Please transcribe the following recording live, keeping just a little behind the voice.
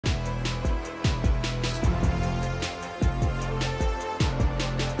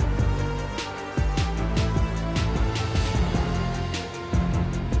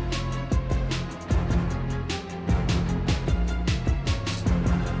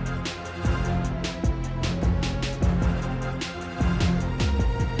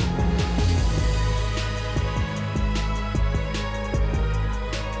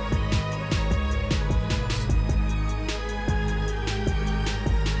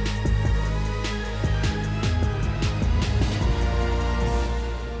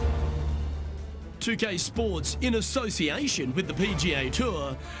2K Sports, in association with the PGA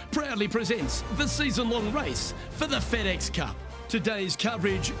Tour, proudly presents the season-long race for the FedEx Cup. Today's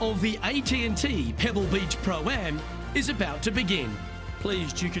coverage of the AT&T Pebble Beach Pro-Am is about to begin.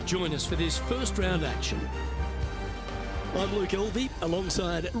 Pleased you could join us for this first round action. I'm Luke Elvey,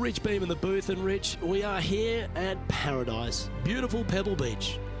 alongside Rich Beam in the booth, and Rich, we are here at Paradise, beautiful Pebble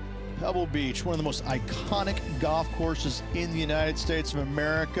Beach. Pebble Beach, one of the most iconic golf courses in the United States of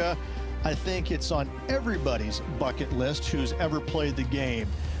America. I think it's on everybody's bucket list who's ever played the game.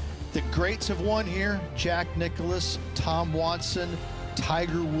 The greats have won here: Jack Nicklaus, Tom Watson,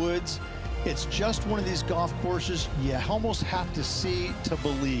 Tiger Woods. It's just one of these golf courses you almost have to see to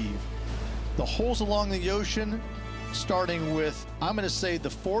believe. The holes along the ocean, starting with, I'm going to say, the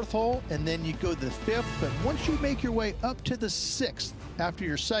 4th hole, and then you go to the 5th. But once you make your way up to the 6th after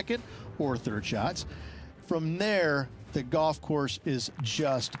your 2nd or 3rd shots, from there, the golf course is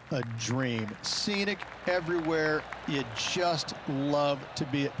just a dream. Scenic everywhere. You just love to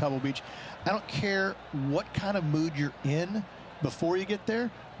be at Pebble Beach. I don't care what kind of mood you're in before you get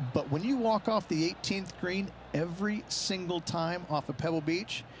there, but when you walk off the 18th green every single time off of Pebble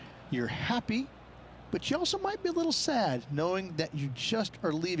Beach, you're happy, but you also might be a little sad knowing that you just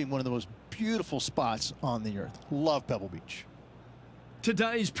are leaving one of the most beautiful spots on the earth. Love Pebble Beach.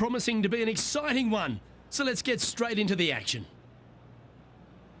 Today's promising to be an exciting one, so let's get straight into the action.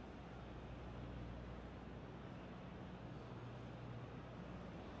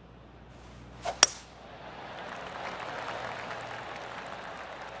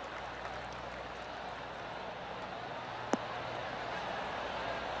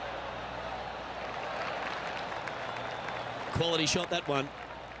 Quality shot, that one.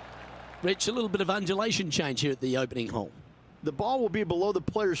 Rich, a little bit of undulation change here at the opening hole. The ball will be below the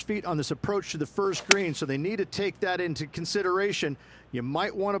player's feet on this approach to the first green, so they need to take that into consideration. You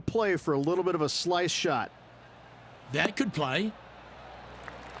might want to play for a little bit of a slice shot. That could play.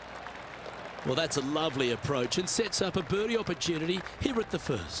 Well, that's a lovely approach and sets up a birdie opportunity here at the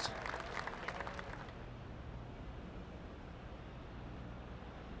first.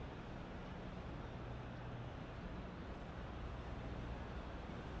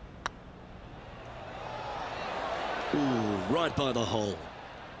 Ooh, right by the hole.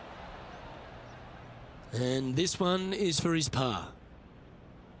 And this one is for his par.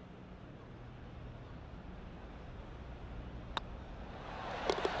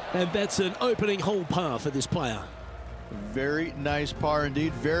 And that's an opening hole par for this player. Very nice par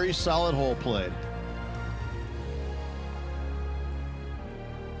indeed. Very solid hole played.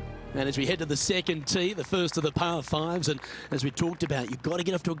 And as we head to the second tee, the first of the par 5s, and as we talked about, you've got to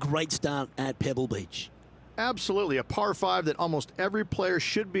get off to a great start at Pebble Beach. Absolutely, a par 5 that almost every player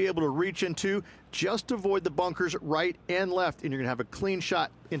should be able to reach into. Just avoid the bunkers right and left, and you're going to have a clean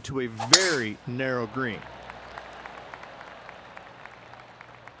shot into a very narrow green.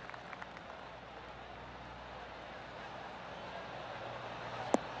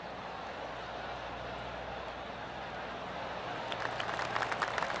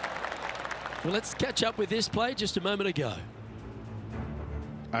 Well, let's catch up with this play just a moment ago.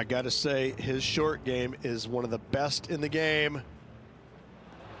 I got to say, his short game is one of the best in the game.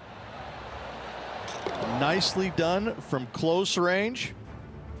 Nicely done from close range.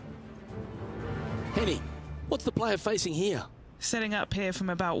 Henny, what's the player facing here? Setting up here from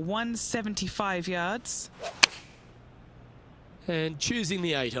about 175 yards. And choosing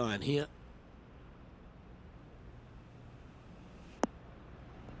the 8-iron here.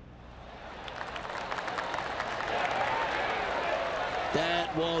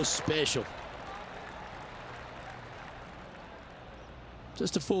 That was special.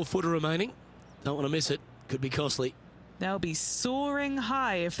 Just a 4-footer remaining. Don't want to miss it. Could be costly. They'll be soaring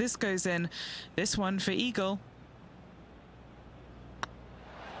high if this goes in. This one for eagle.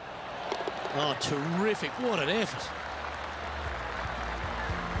 Oh, terrific. What an effort.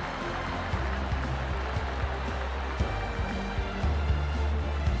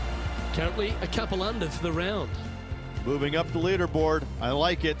 Currently a couple under for the round. Moving up the leaderboard. I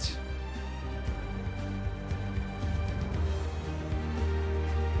like it.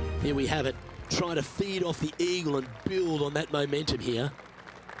 Here we have it. Trying to feed off the eagle and build on that momentum here.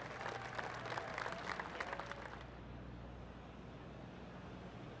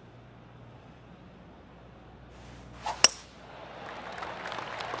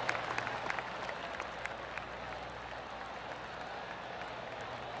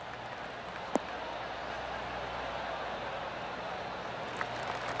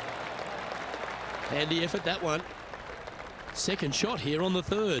 Handy effort, that one. Second shot here on the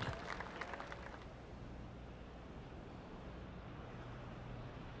third.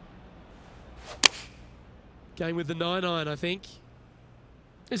 Going with the 9-iron, I think.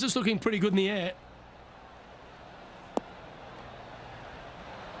 This is looking pretty good in the air.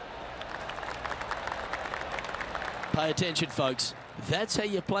 Pay attention, folks. That's how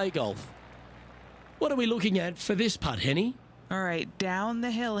you play golf. What are we looking at for this putt, Henny? All right, down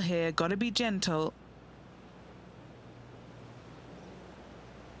the hill here. Got to be gentle.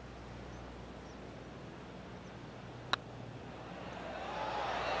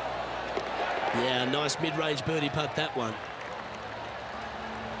 Yeah, nice mid-range birdie putt, that one.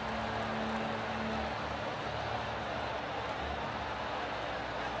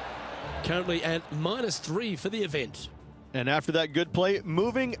 Currently at -3 for the event. And after that good play,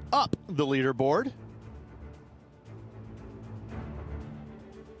 moving up the leaderboard.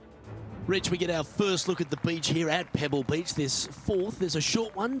 Rich, we get our first look at the beach here at Pebble Beach. This fourth, there's a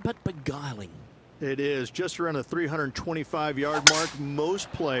short one, but beguiling. It is just around the 325-yard mark.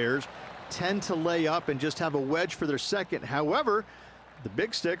 Most players tend to lay up and just have a wedge for their second. However, the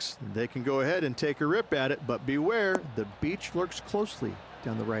big sticks, they can go ahead and take a rip at it, but beware, the beach lurks closely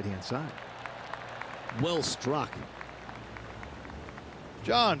down the right-hand side. Well struck.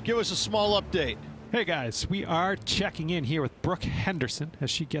 John, give us a small update. Hey guys, we are checking in here with Brooke Henderson as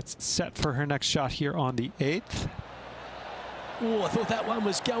she gets set for her next shot here on the 8th. Oh, I thought that one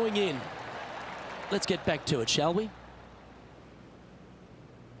was going in. Let's get back to it, shall we?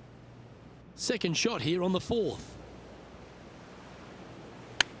 Second shot here on the 4th.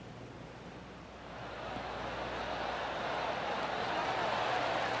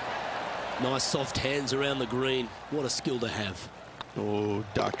 Nice soft hands around the green. What a skill to have. Oh,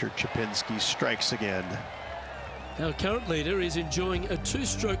 Dr. Chapinski strikes again. Our current leader is enjoying a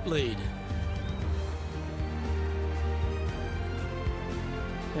 2-stroke lead.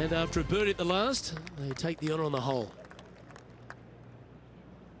 And after a birdie at the last, they take the honour on the hole.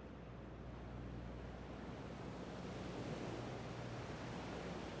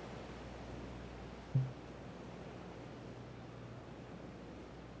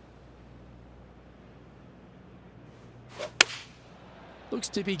 Looks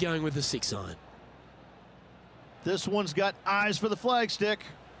to be going with the 6-iron. This one's got eyes for the flagstick.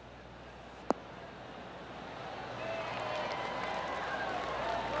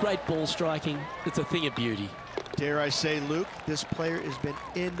 Great ball striking. It's a thing of beauty. Dare I say, Luke, this player has been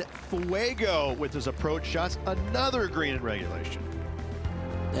in fuego with his approach shots. Another green in regulation.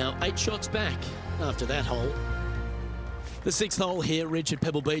 Now 8 shots back after that hole. The 6th hole here, Rich, at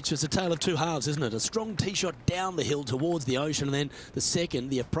Pebble Beach, is a tale of two halves, isn't it? A strong tee shot down the hill towards the ocean, and then the second,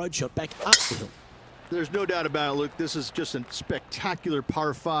 the approach shot back up the hill. There's no doubt about it, Luke. This is just a spectacular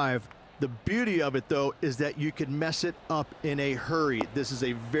par 5. The beauty of it, though, is that you can mess it up in a hurry. This is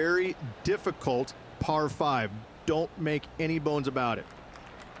a very difficult par 5. Don't make any bones about it.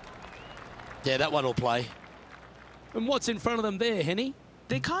 Yeah, that one will play. And what's in front of them there, Henny?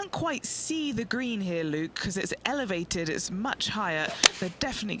 They can't quite see the green here, Luke, because it's elevated. It's much higher. They're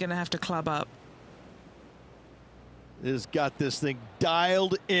definitely going to have to club up. It has got this thing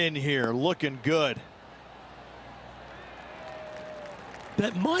dialed in here, looking good.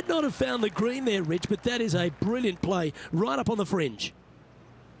 That might not have found the green there, Rich, but that is a brilliant play right up on the fringe.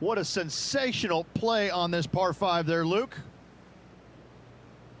 What a sensational play on this par 5 there, Luke.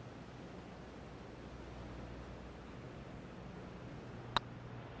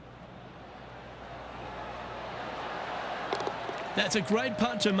 That's a great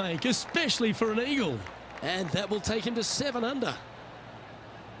putt to make, especially for an eagle. And that will take him to 7 under.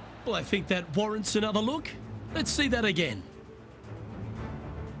 Well, I think that warrants another look. Let's see that again.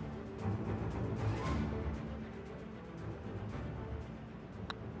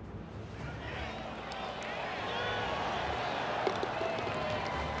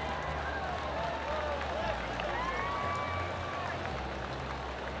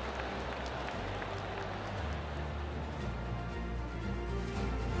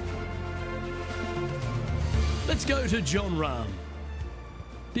 Let's go to John Rahm.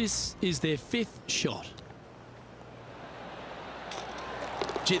 This is their 5th shot.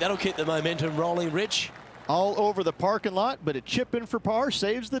 Gee, that'll keep the momentum rolling, Rich. All over the parking lot, but a chip in for par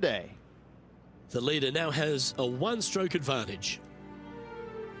saves the day. The leader now has a 1-stroke advantage.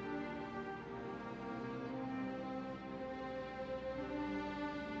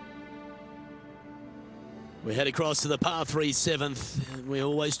 We head across to the par 3 7th. We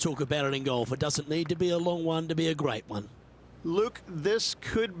always talk about it in golf. It doesn't need to be a long one to be a great one. Luke, this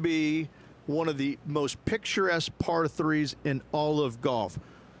could be one of the most picturesque par 3s in all of golf.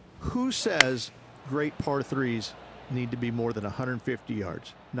 Who says great par 3s need to be more than 150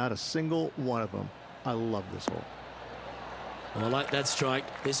 yards? Not a single one of them. I love this hole. I like that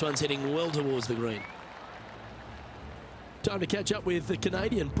strike. This one's heading well towards the green. Time to catch up with the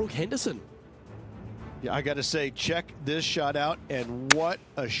Canadian Brooke Henderson. Yeah, I got to say, check this shot out, and what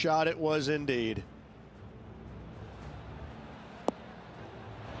a shot it was indeed.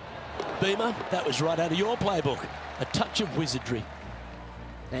 Beamer, that was right out of your playbook. A touch of wizardry.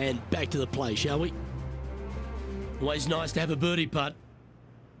 And back to the play, shall we? Always nice to have a birdie putt.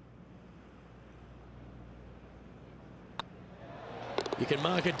 You can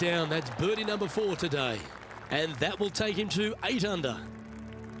mark it down. That's birdie number 4 today. And that will take him to 8 under.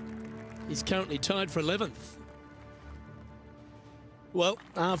 He's currently tied for 11th. Well,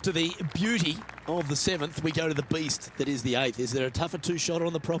 after the beauty of the 7th, we go to the beast that is the 8th. Is there a tougher two-shotter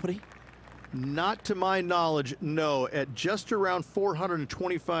on the property? Not to my knowledge, no. At just around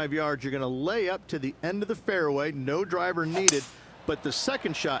 425 yards, you're going to lay up to the end of the fairway. No driver needed. But the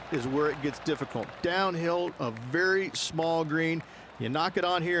second shot is where it gets difficult. Downhill, a very small green. You knock it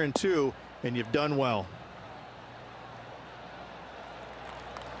on here in 2, and you've done well.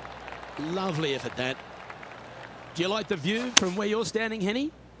 Lovely effort, that. Do you like the view from where you're standing,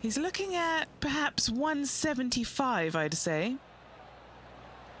 Henny? He's looking at perhaps 175, I'd say.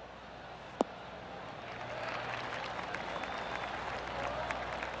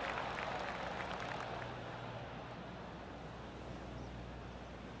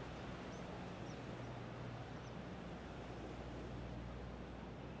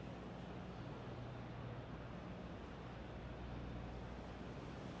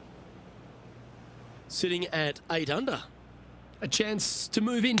 Sitting at 8 under. A chance to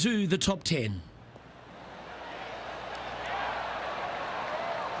move into the top 10.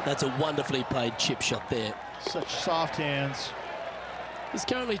 That's a wonderfully played chip shot there. Such soft hands. He's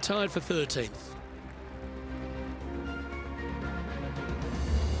currently tied for 13th.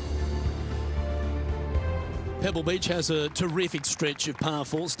 Pebble Beach has a terrific stretch of par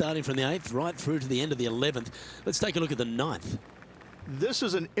 4 starting from the 8th right through to the end of the 11th. Let's take a look at the 9th. This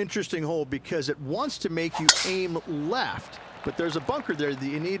is an interesting hole because it wants to make you aim left, but there's a bunker there that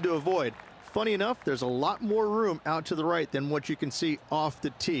you need to avoid. Funny enough, there's a lot more room out to the right than what you can see off the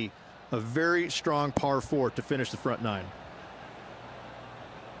tee. A very strong par 4 to finish the front 9.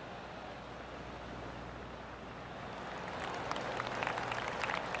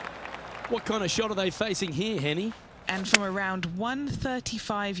 What kind of shot are they facing here, Henny? And from around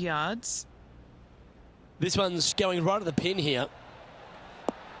 135 yards. This one's going right at the pin here.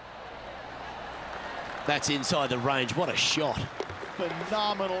 That's inside the range. What a shot.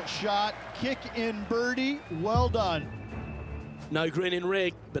 Phenomenal shot. Kick in birdie. Well done. No green in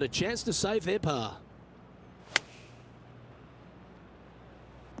red, but a chance to save their par.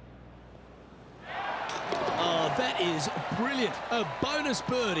 Oh, that is brilliant. A bonus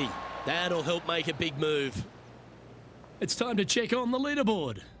birdie. That'll help make a big move. It's time to check on the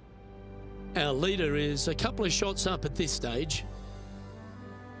leaderboard. Our leader is a couple of shots up at this stage.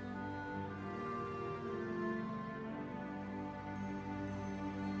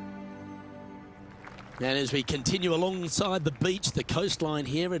 And as we continue alongside the beach, the coastline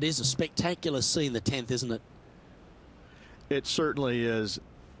here, it is a spectacular scene, the 10th, isn't it? It certainly is.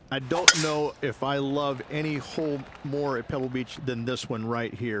 I don't know if I love any hole more at Pebble Beach than this one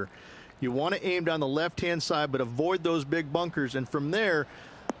right here. You want to aim down the left-hand side, but avoid those big bunkers. And from there,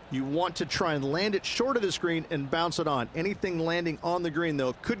 you want to try and land it short of the green and bounce it on. Anything landing on the green,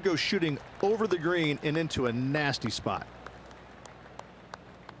 though, could go shooting over the green and into a nasty spot.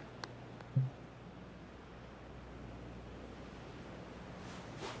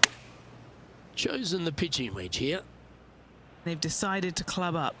 Chosen the pitching wedge here. They've decided to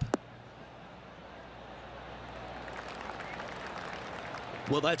club up.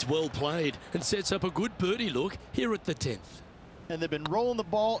 Well, that's well played and sets up a good birdie look here at the 10th. And they've been rolling the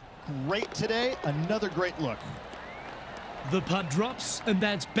ball great today. Another great look. The putt drops, and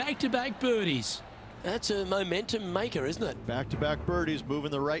that's back-to-back birdies. That's a momentum maker, isn't it? Back-to-back birdies,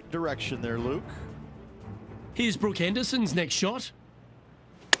 moving the right direction there, Luke. Here's Brooke Henderson's next shot.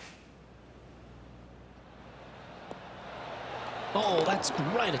 Oh, that's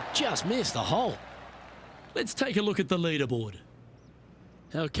great. It just missed the hole. Let's take a look at the leaderboard.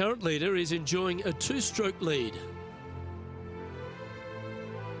 Our current leader is enjoying a 2-stroke lead.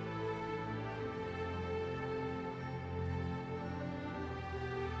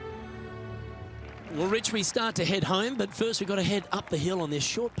 Well, Rich, we start to head home, but first we've got to head up the hill on this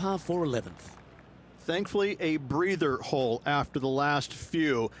short par 4 11th. Thankfully, a breather hole after the last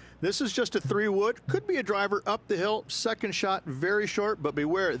few. This is just a 3-wood. Could be a driver up the hill. Second shot, very short, but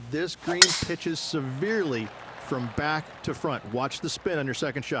beware, this green pitches severely from back to front. Watch the spin on your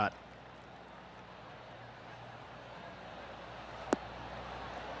second shot.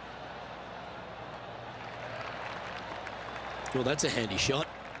 Well, that's a handy shot.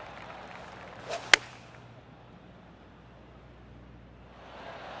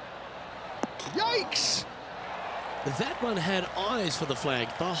 Yikes! That one had eyes for the flag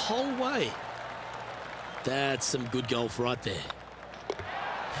the whole way. That's some good golf right there.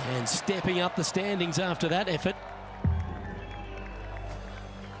 And stepping up the standings after that effort.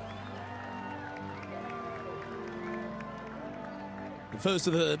 The first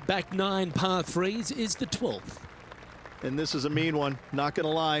of the back 9 par 3s is the 12th. And this is a mean one, not gonna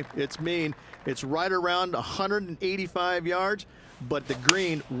lie, it's mean. It's right around 185 yards, but the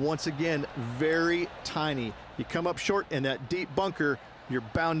green, once again, very tiny. You come up short in that deep bunker, you're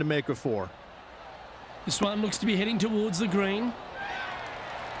bound to make a 4. This one looks to be heading towards the green.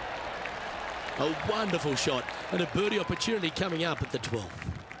 A wonderful shot and a birdie opportunity coming up at the 12th.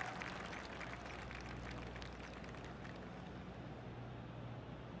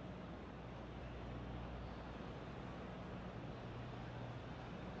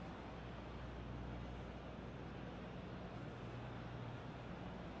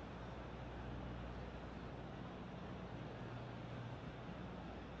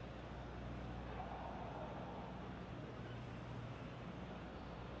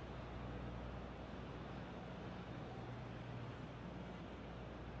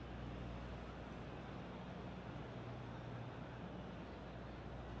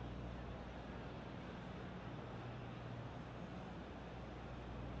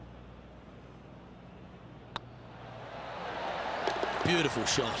 Beautiful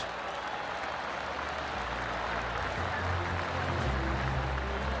shot.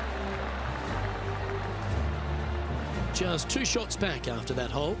 Just 2 shots back after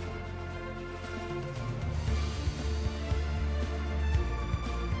that hole.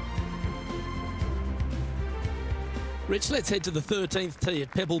 Rich, let's head to the 13th tee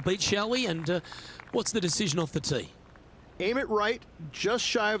at Pebble Beach, shall we? And what's the decision off the tee? Aim it right, just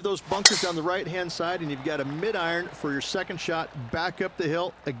shy of those bunkers down the right-hand side, and you've got a mid-iron for your second shot back up the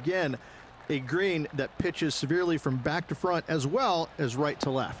hill. Again, a green that pitches severely from back to front as well as right to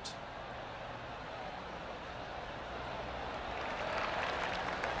left.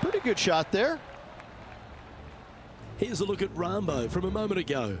 Pretty good shot there. Here's a look at Rambo from a moment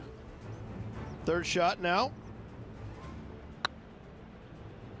ago. Third shot now.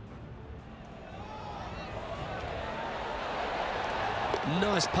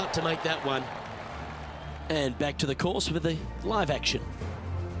 Nice putt to make that one. And back to the course with the live action.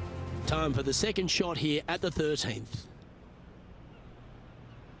 Time for the second shot here at the 13th.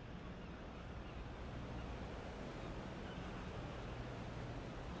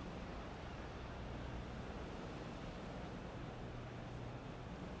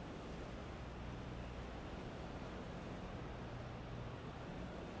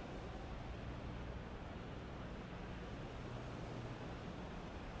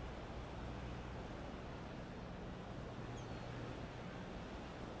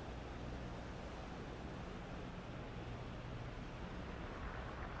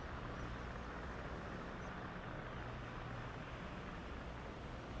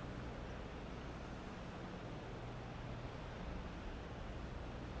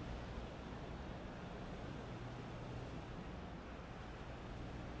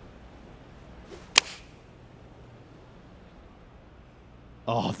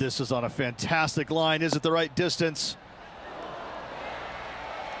 Oh, this is on a fantastic line. Is it the right distance?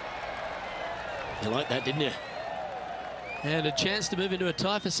 You like that, didn't you? And a chance to move into a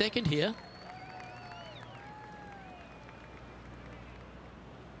tie for second here.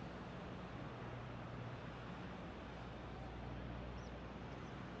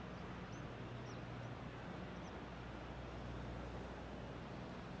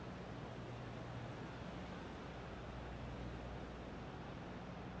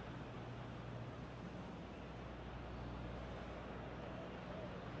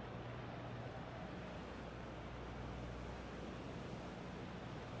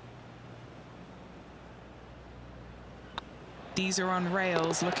 These are on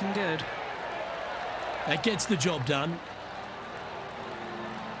rails, looking good. That gets the job done.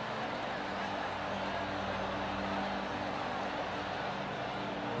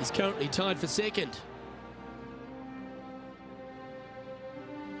 He's currently tied for second.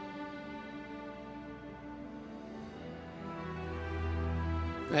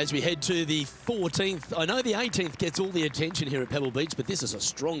 As we head to the 14th, I know the 18th gets all the attention here at Pebble Beach, but this is a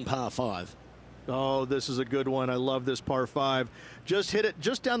strong par 5. Oh, this is a good one. I love this par 5. Just hit it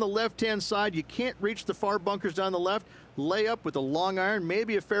just down the left-hand side. You can't reach the far bunkers down the left. Lay up with a long iron,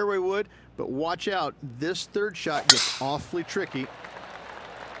 maybe a fairway wood, but watch out. This third shot gets awfully tricky.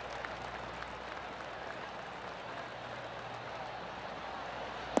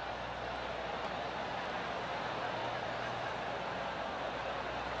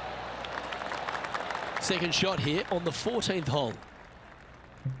 Second shot here on the 14th hole.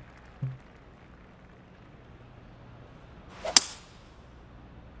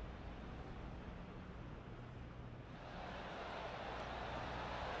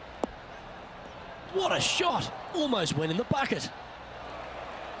 What a shot! Almost went in the bucket.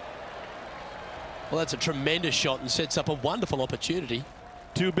 Well, that's a tremendous shot and sets up a wonderful opportunity.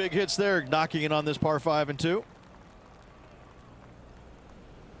 Two big hits there, knocking in on this par 5 and 2.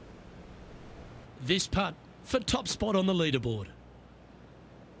 This putt for top spot on the leaderboard.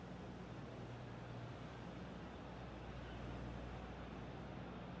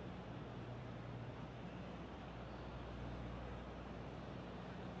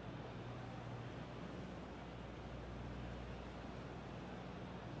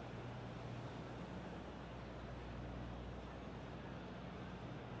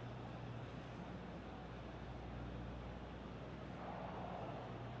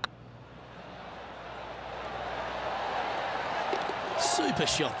 Super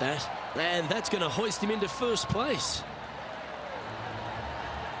shot that, and that's going to hoist him into first place.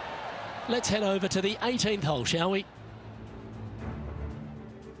 Let's head over to the 18th hole, shall we?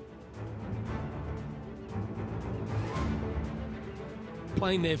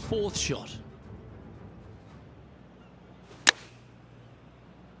 Playing their fourth shot.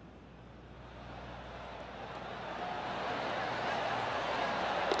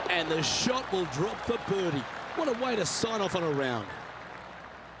 And the shot will drop for birdie. What a way to sign off on a round.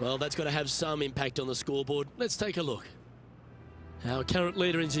 Well, that's got to have some impact on the scoreboard. Let's take a look. Our current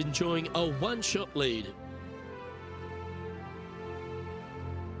leader is enjoying a one-shot lead.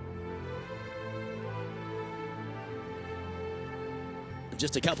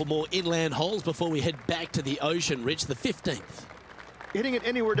 Just a couple more inland holes before we head back to the ocean, Rich, the 15th. Hitting it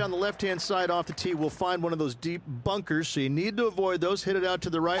anywhere down the left-hand side off the tee will find one of those deep bunkers, so you need to avoid those. Hit it out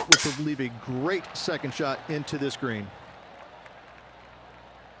to the right, which will leave a great second shot into this green.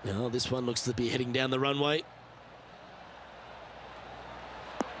 Now, this one looks to be heading down the runway.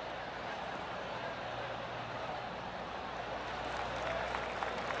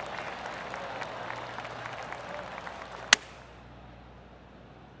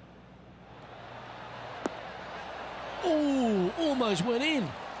 Oh, almost went in.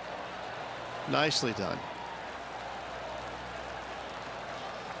 Nicely done.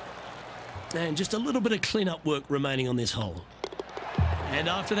 And just a little bit of clean-up work remaining on this hole. And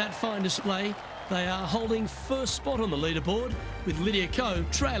after that fine display, they are holding first spot on the leaderboard, with Lydia Ko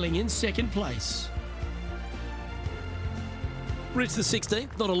trailing in second place. Rich, the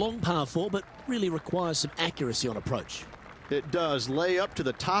 16th, not a long par 4, but really requires some accuracy on approach. It does. Lay up to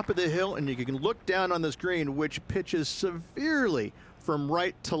the top of the hill, and you can look down on this green, which pitches severely from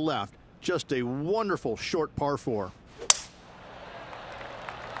right to left. Just a wonderful short par 4.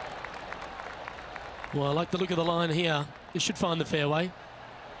 Well, I like the look of the line here. This should find the fairway.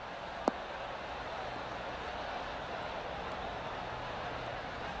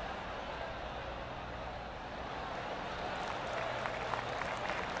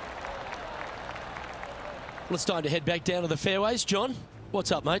 Well, it's time to head back down to the fairways. John,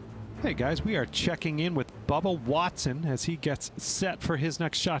 what's up, mate? Hey guys, we are checking in with Bubba Watson as he gets set for his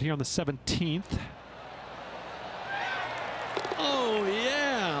next shot here on the 17th. Oh,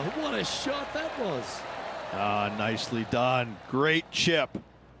 yeah. What a shot that was. Ah, nicely done. Great chip.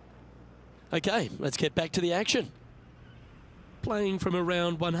 Okay, let's get back to the action. Playing from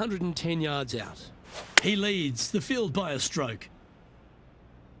around 110 yards out. He leads the field by a stroke.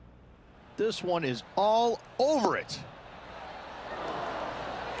 This one is all over it.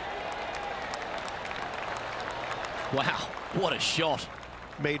 Wow, what a shot.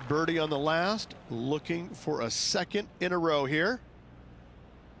 Made birdie on the last, looking for a second in a row here.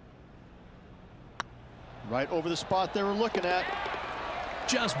 Right over the spot they were looking at.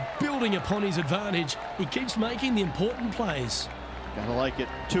 Just building upon his advantage. He keeps making the important plays. Gotta like it.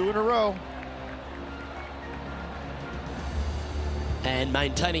 2 in a row. And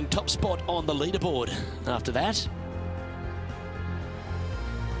maintaining top spot on the leaderboard after that.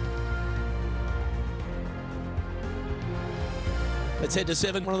 Let's head to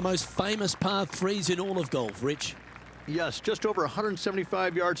 7, one of the most famous par 3s in all of golf, Rich. Yes, just over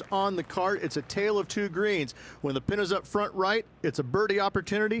 175 yards on the cart. It's a tale of two greens. When the pin is up front right, it's a birdie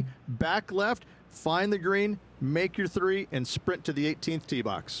opportunity. Back left, find the green, make your 3, and sprint to the 18th tee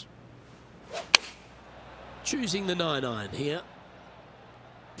box. Choosing the 9-iron here.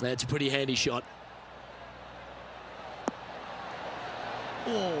 That's a pretty handy shot.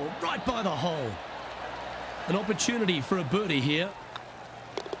 Oh, right by the hole. An opportunity for a birdie here.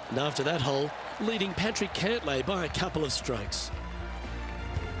 And after that hole, leading Patrick Cantlay by a couple of strokes.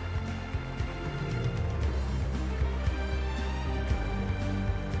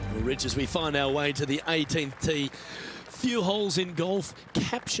 Well, Rich, as we find our way to the 18th tee, few holes in golf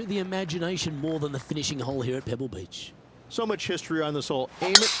capture the imagination more than the finishing hole here at Pebble Beach. So much history on this hole.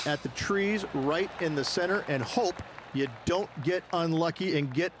 Aim it at the trees right in the center and hope you don't get unlucky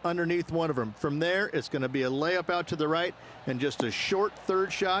and get underneath one of them. From there, it's going to be a layup out to the right and just a short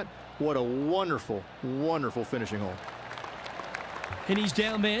third shot. What a wonderful, wonderful finishing hole. And he's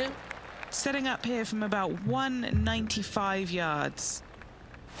down there. Setting up here from about 195 yards.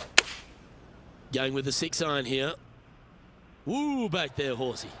 Going with the 6-iron here. Woo, back there,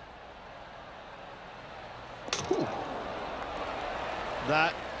 horsey. Ooh.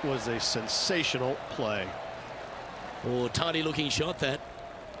 That was a sensational play. Oh, tidy looking shot that.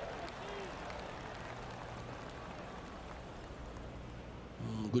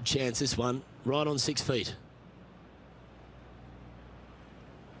 Good chance this one. Right on 6 feet.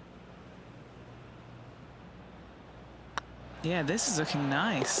 Yeah, this is looking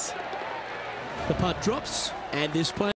nice. The putt drops and this play.